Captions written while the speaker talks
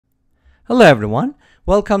Hello everyone,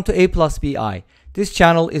 welcome to aplusbi. This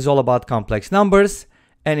channel is all about complex numbers,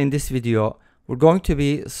 and in this video we're going to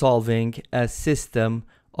be solving a system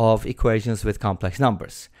of equations with complex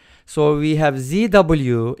numbers. So we have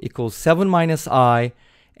zw equals 7 minus I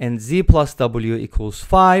and z plus w equals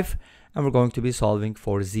 5, and we're going to be solving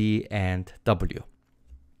for z and w.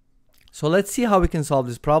 So let's see how we can solve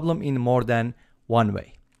this problem in more than one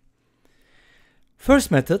way.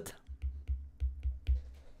 First method,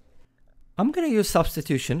 I'm going to use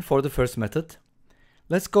substitution for the first method.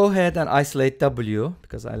 Let's go ahead and isolate w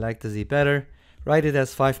because I like the z better. Write it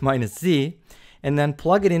as 5 minus z and then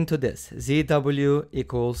plug it into this. zw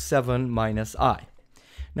equals 7 minus I.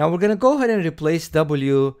 Now we're going to go ahead and replace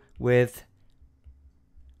w with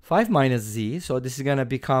 5 minus z. So this is going to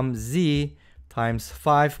become z times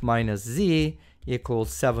 5 minus z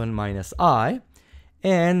equals 7 minus I.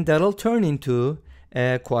 And that'll turn into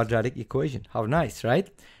a quadratic equation. How nice, right?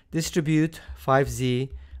 Distribute 5z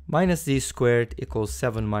minus z squared equals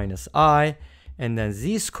 7 minus I, and then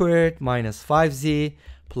z squared minus 5z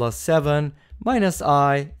plus 7 minus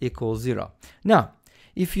I equals 0. Now,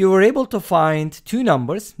 if you were able to find two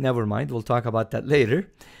numbers, never mind, we'll talk about that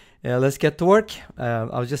later. Let's get to work.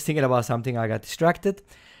 I was just thinking about something, I got distracted.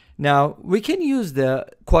 Now, we can use the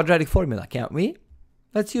quadratic formula, can't we?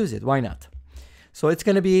 Let's use it, why not? So it's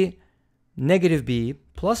going to be negative b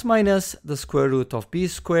plus minus the square root of b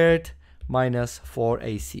squared minus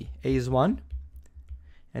 4ac. A is 1.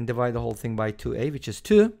 And divide the whole thing by 2a, which is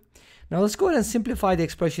 2. Now let's go ahead and simplify the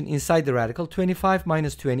expression inside the radical. 25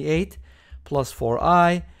 minus 28 plus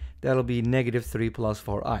 4i. That'll be negative 3 plus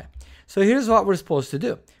 4i. So here's what we're supposed to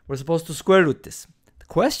do. We're supposed to square root this. The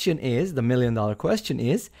question is, the million-dollar question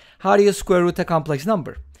is, how do you square root a complex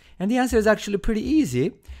number? And the answer is actually pretty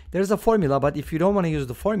easy. There's a formula, but if you don't want to use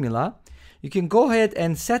the formula, you can go ahead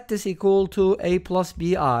and set this equal to a plus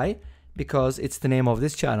bi, because it's the name of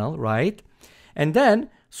this channel, right? And then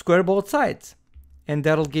square both sides, and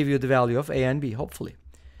that'll give you the value of a and b, hopefully.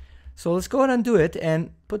 So let's go ahead and do it, and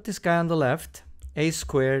put this guy on the left. A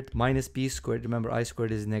squared minus b squared, remember I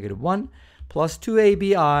squared is negative 1, plus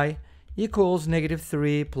 2abi equals negative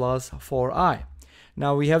 3 plus 4i.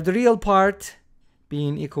 Now we have the real part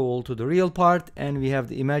being equal to the real part, and we have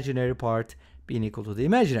the imaginary part being equal to the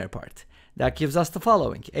imaginary part. That gives us the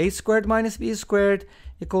following. A squared minus b squared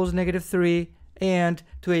equals negative 3, and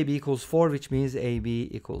 2ab equals 4, which means ab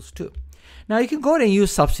equals 2. Now you can go ahead and use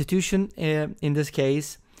substitution. In this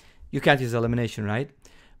case, you can't use elimination, right?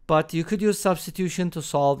 But you could use substitution to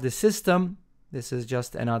solve the system. This is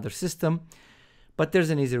just another system, but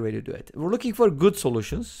there's an easier way to do it. We're looking for good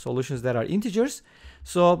solutions, solutions that are integers.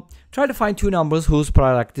 So try to find two numbers whose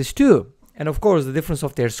product is 2. And of course, the difference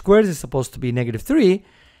of their squares is supposed to be negative 3.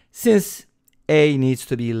 Since a needs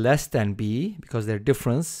to be less than b, because their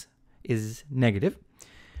difference is negative,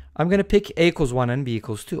 I'm going to pick a equals 1 and b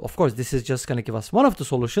equals 2. Of course, this is just going to give us one of the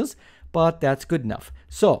solutions, but that's good enough.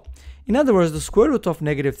 So, in other words, the square root of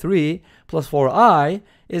negative 3 plus 4i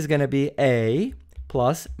is going to be a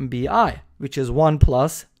plus bi, which is 1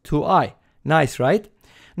 plus 2i. Nice, right?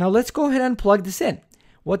 Now, let's go ahead and plug this in.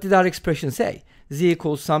 What did our expression say? Z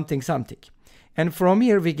equals something, something. And from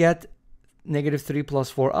here, we get negative 3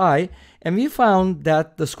 plus 4i, and we found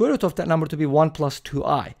that the square root of that number to be 1 plus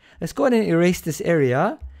 2i. Let's go ahead and erase this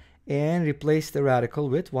area and replace the radical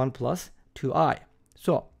with 1 plus 2i.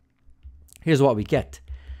 So here's what we get.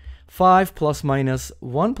 5 plus minus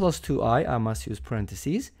 1 plus 2i, I must use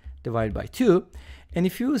parentheses, divided by 2. And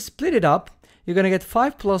if you split it up, you're going to get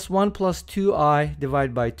 5 plus 1 plus 2i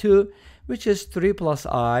divided by 2, which is 3 plus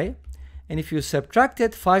i. And if you subtract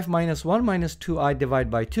it, 5 minus 1 minus 2i divided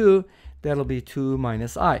by 2, that'll be 2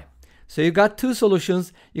 minus I. So you got two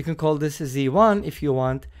solutions. You can call this z1 if you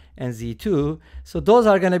want, and z2. So those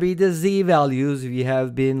are going to be the z values we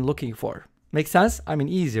have been looking for. Make sense? I mean,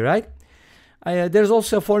 easy, right? There's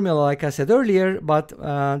also a formula, like I said earlier, but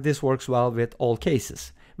this works well with all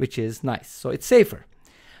cases, which is nice. So it's safer.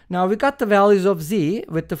 Now we got the values of z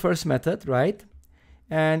with the first method, right?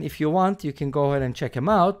 And if you want, you can go ahead and check them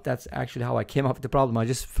out. That's actually how I came up with the problem. I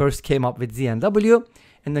just first came up with z and w,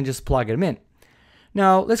 and then just plug them in.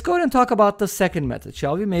 Now, let's go ahead and talk about the second method,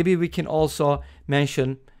 shall we? Maybe we can also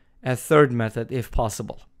mention a third method if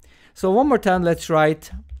possible. So one more time, let's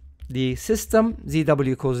write the system. zw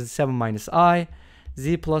equals 7 minus I,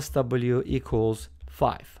 z plus w equals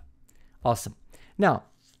 5. Awesome. Now,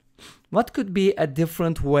 what could be a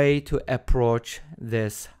different way to approach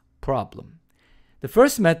this problem? The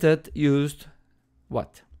first method used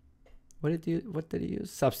what? What did he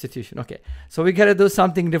use? Substitution. Okay, so we gotta do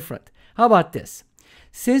something different. How about this?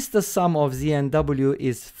 Since the sum of z and w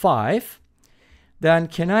is 5, then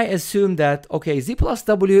can I assume that, okay, z plus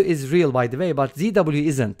w is real, by the way, but zw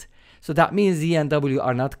isn't. So that means z and w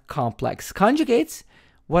are not complex conjugates.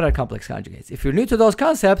 What are complex conjugates? If you're new to those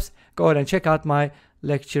concepts, go ahead and check out my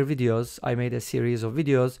lecture videos. I made a series of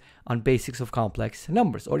videos on basics of complex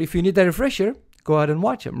numbers. Or if you need a refresher, go ahead and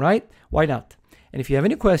watch them, right? Why not? And if you have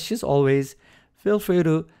any questions, always feel free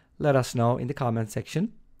to let us know in the comment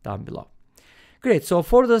section down below. Great. So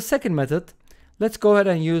for the second method, let's go ahead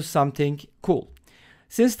and use something cool.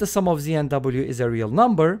 Since the sum of z and w is a real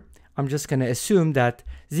number, I'm just going to assume that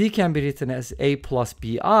z can be written as a plus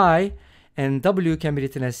bi and w can be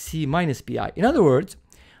written as c minus bi. In other words,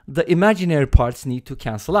 the imaginary parts need to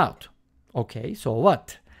cancel out. Okay, so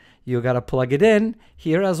what? You got to plug it in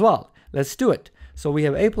here as well. Let's do it. So we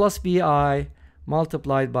have a plus bi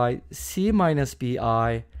multiplied by c minus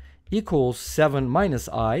bi equals 7 minus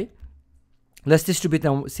I. Let's distribute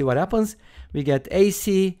and see what happens. We get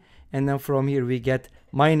ac, and then from here we get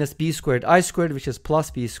minus b squared I squared, which is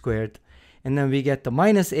plus b squared. And then we get the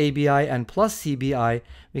minus abi and plus cbi.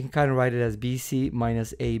 We can kind of write it as bc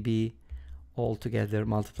minus ab all together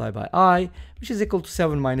multiplied by I, which is equal to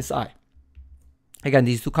 7 minus I. Again,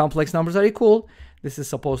 these two complex numbers are equal. This is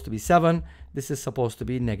supposed to be 7. This is supposed to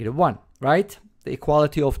be -1, right? The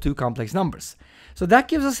equality of two complex numbers. So that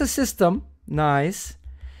gives us a system. Nice.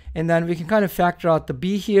 And then we can kind of factor out the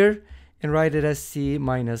b here and write it as c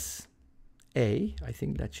minus a. I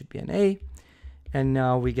think that should be an a. And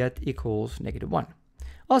now we get equals -1.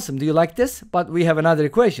 Awesome. Do you like this? But we have another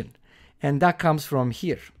equation. And that comes from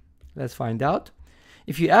here. Let's find out.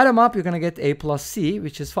 If you add them up, you're going to get a plus c,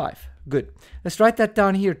 which is 5. Good. Let's write that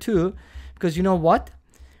down here too. Because you know what?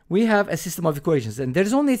 We have a system of equations. And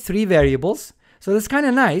there's only 3 variables. So that's kind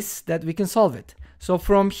of nice that we can solve it. So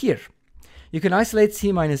from here, you can isolate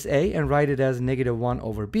c minus a and write it as -1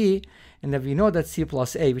 over b. And then we know that c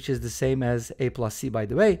plus a, which is the same as a plus c, by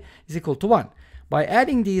the way, is equal to 1. By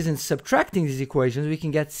adding these and subtracting these equations, we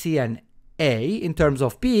can get c and a in terms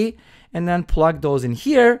of b, and then plug those in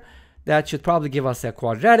here. That should probably give us a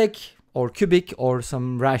quadratic or cubic or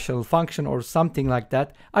some rational function or something like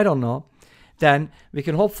that. I don't know. Then we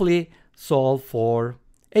can hopefully solve for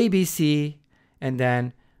ABC, and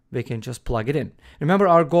then we can just plug it in. Remember,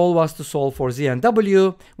 our goal was to solve for z and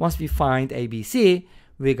w. Once we find ABC,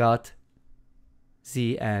 we got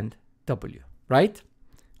z and w, right?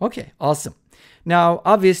 Okay, awesome. Now,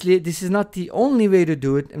 obviously, this is not the only way to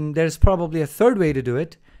do it, and there's probably a third way to do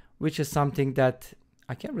it, which is something that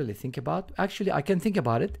I can't really think about. Actually, I can think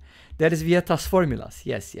about it. That is Vieta's formulas.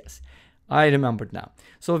 Yes, yes. I remembered now.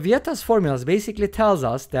 So Vieta's formulas basically tells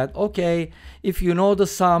us that, okay, if you know the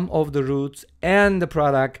sum of the roots and the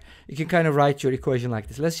product, you can kind of write your equation like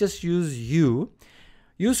this. Let's just use u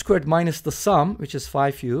squared minus the sum, which is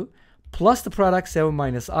 5u, plus the product 7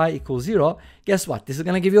 minus I equals 0. Guess what? This is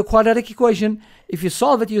going to give you a quadratic equation. If you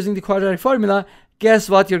solve it using the quadratic formula, guess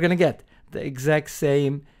what you're going to get? The exact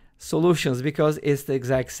same solutions, because it's the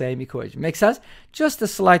exact same equation. Makes sense? Just a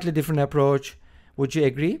slightly different approach. Would you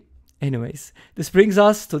agree? Anyways, this brings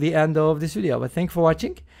us to the end of this video. But thanks for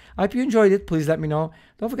watching. I hope you enjoyed it. Please let me know.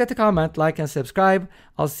 Don't forget to comment, like, and subscribe.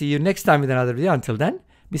 I'll see you next time with another video. Until then,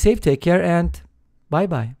 be safe, take care, and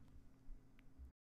bye-bye.